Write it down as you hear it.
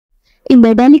in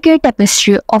the delicate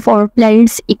tapestry of our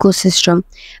planet's ecosystem.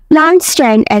 Plants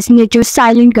stand as nature's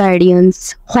silent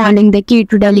guardians, holding the key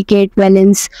to delicate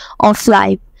balance of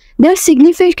life. Their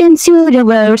significance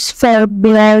reveals far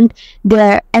beyond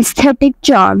their aesthetic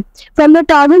charm. From the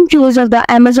towering trees of the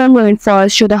Amazon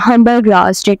rainforest to the humble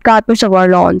grass that carpets our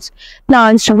lawns,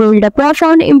 plants wield a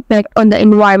profound impact on the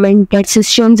environment that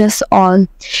sustains us all.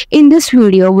 In this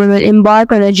video, we will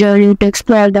embark on a journey to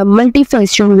explore the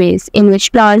multifaceted ways in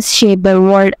which plants shape the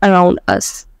world around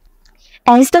us.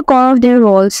 As the core of their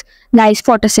roles lies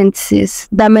photosynthesis,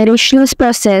 the miraculous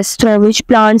process through which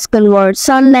plants convert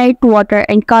sunlight, water,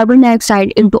 and carbon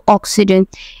dioxide into oxygen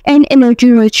and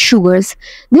energy-rich sugars.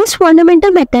 This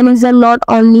fundamental mechanism not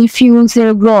only fuels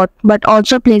their growth but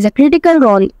also plays a critical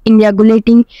role in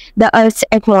regulating the Earth's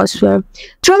atmosphere.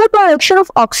 Through the production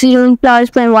of oxygen,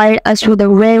 plants provide us with the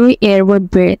very air we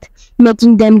breathe,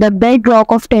 making them the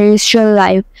bedrock of terrestrial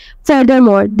life.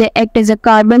 Furthermore, they act as a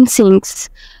carbon sinks,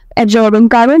 absorbing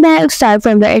carbon dioxide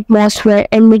from the atmosphere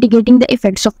and mitigating the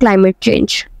effects of climate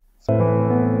change.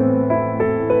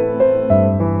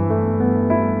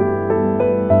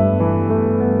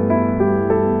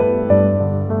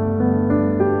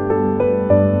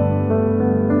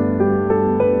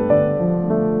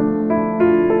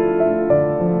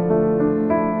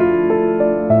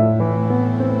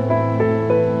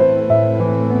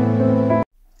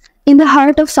 In the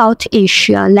heart of South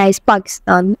Asia lies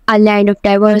Pakistan, a land of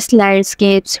diverse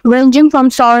landscapes ranging from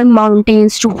soaring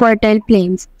mountains to fertile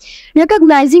plains.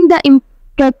 Recognizing the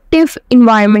imperative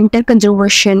environmental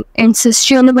conservation and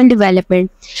sustainable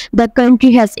development, the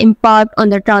country has embarked on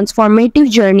the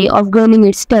transformative journey of growing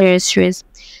its territories.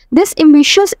 This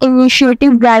ambitious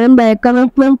initiative, driven by a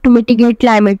commitment to mitigate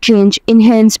climate change,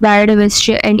 enhance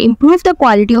biodiversity, and improve the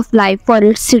quality of life for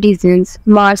its citizens,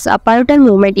 marks a pivotal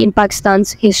moment in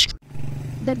Pakistan's history.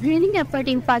 The greening effort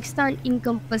in Pakistan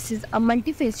encompasses a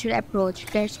multifaceted approach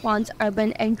that spans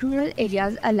urban and rural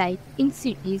areas alike. In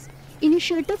cities,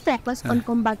 initiatives focus on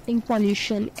combating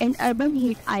pollution and urban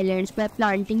heat islands by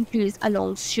planting trees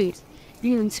along streets,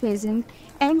 green spaces,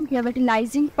 and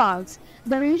revitalizing parks.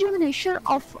 The rejuvenation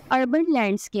of urban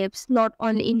landscapes not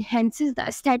only enhances the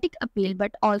aesthetic appeal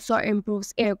but also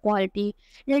improves air quality,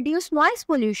 reduces noise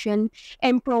pollution,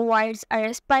 and provides a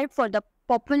respite for the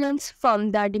populace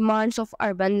from the demands of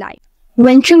urban life.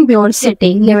 Venturing beyond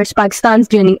city limits, Pakistan's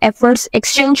greening efforts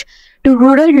extend to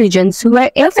rural regions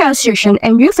where afforestation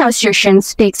and reforestation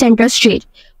take center stage.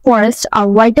 Forests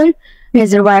are vital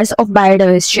reservoirs of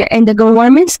biodiversity, and the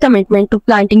government's commitment to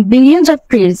planting billions of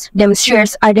trees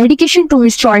demonstrates a dedication to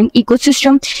restoring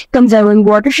ecosystems, conserving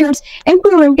watersheds, and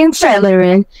preventing soil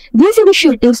erosion. These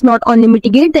initiatives not only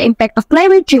mitigate the impact of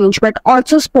climate change but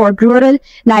also support rural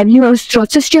livelihoods through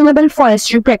sustainable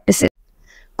forestry practices.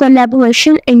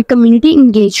 Collaboration and community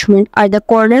engagement are the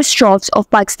cornerstones of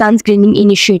Pakistan's greening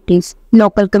initiatives.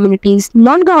 Local communities,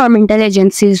 non-governmental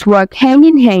agencies work hand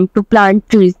in hand to plant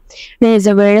trees, raise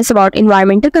awareness about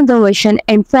environmental conservation,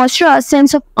 and foster a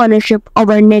sense of ownership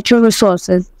over natural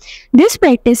resources. This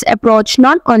practice approach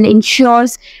not only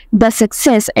ensures the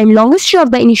success and longevity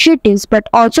of the initiatives but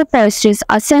also fosters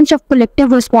a sense of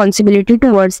collective responsibility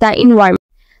towards the environment.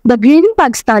 The greening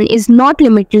Pakistan is not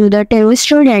limited to the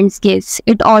terrestrial landscapes.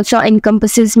 It also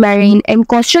encompasses marine and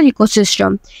coastal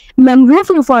ecosystem. Mangrove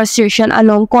reforestation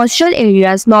along coastal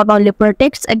areas not only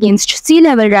protects against sea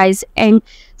level rise and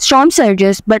storm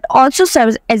surges but also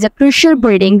serves as a crucial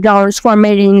breeding grounds for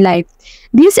marine life.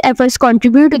 These efforts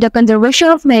contribute to the conservation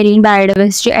of marine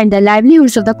biodiversity and the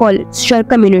livelihoods of the coastal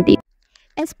community.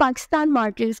 As Pakistan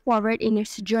marches forward in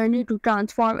its journey to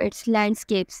transform its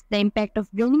landscapes, the impact of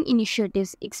greening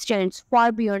initiatives extends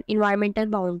far beyond environmental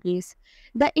boundaries.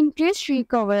 The increased tree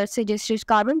cover suggests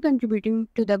carbon contributing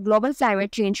to the global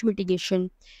climate change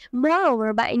mitigation.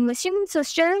 Moreover, by investing in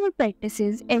sustainable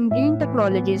practices and green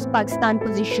technologies, Pakistan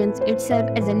positions itself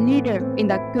as a leader in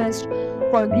the quest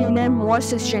for a greener, more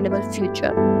sustainable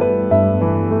future.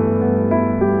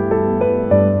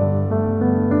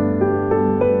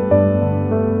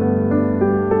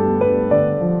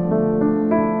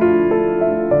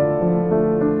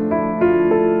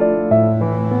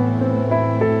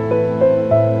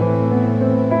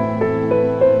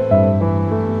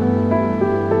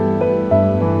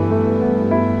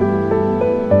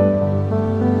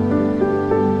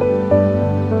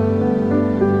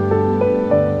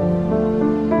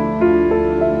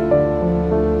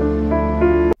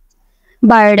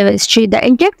 Biodiversity, the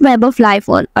intact web of life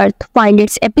on Earth, finds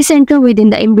its epicenter within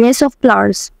the embrace of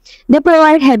plants. They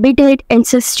provide habitat and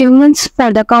sustenance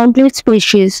for the countless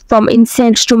species, from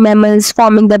insects to mammals,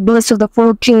 forming the base of the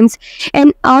food chains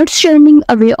and outstanding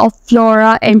array of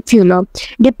flora and fauna.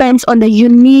 Depends on the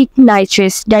unique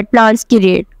niches that plants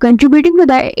create, contributing to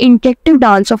the interactive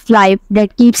dance of life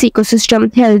that keeps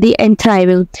ecosystem healthy and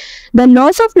thriving. The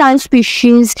loss of plant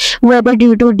species, whether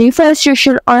due to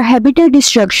deforestation or habitat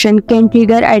destruction, can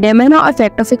trigger a domino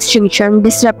effect of extinction,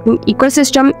 disrupting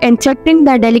ecosystem and threatening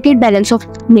the delicate balance of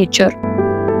nature.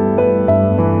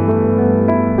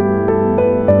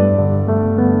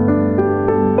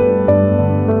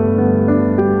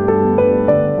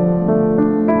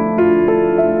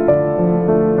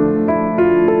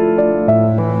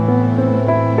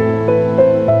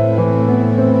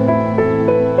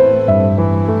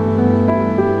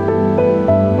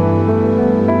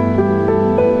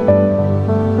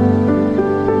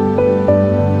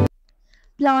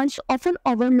 Plants, often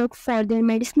overlooked for their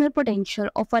medicinal potential,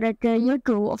 offer a treasure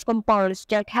trove of compounds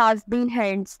that have been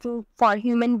handled for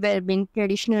human well-being.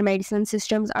 Traditional medicine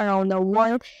systems around the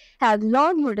world have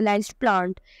long utilized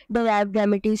plant-derived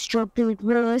remedies to treat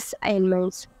various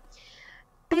ailments.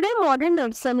 Today, modern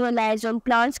medicine relies on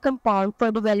plants compound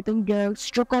for developing drugs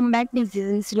to combat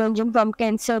diseases ranging from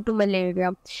cancer to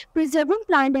malaria. Preserving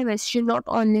plant diversity not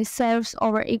only serves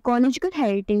our ecological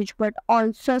heritage but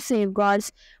also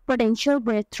safeguards potential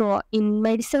breakthrough in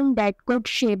medicine that could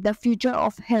shape the future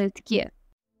of healthcare.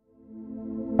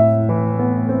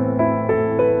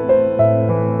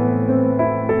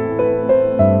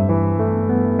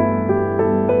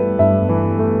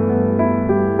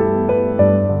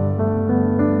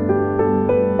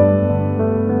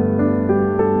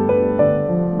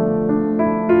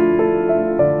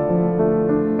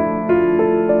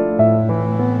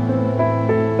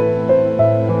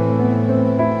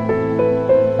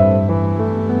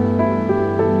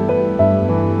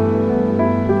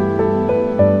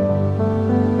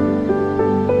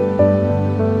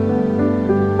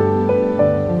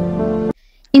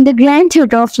 In the grand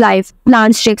theatre of life,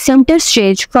 plants take center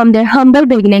stage from their humble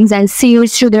beginnings and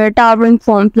seeds to their towering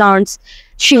form. Plants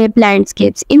shape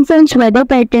landscapes, influence weather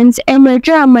patterns, and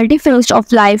nurture a multi-faced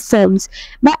of life forms.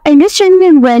 By understanding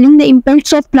and valuing the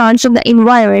impacts of plants on the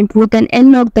environment, we can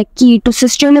unlock the key to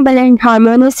sustainable and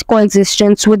harmonious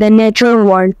coexistence with the natural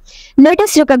world. Let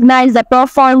us recognize the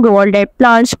profound role that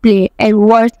plants play and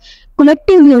work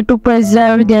collectively to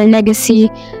preserve their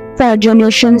legacy for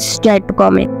generations yet to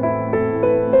come.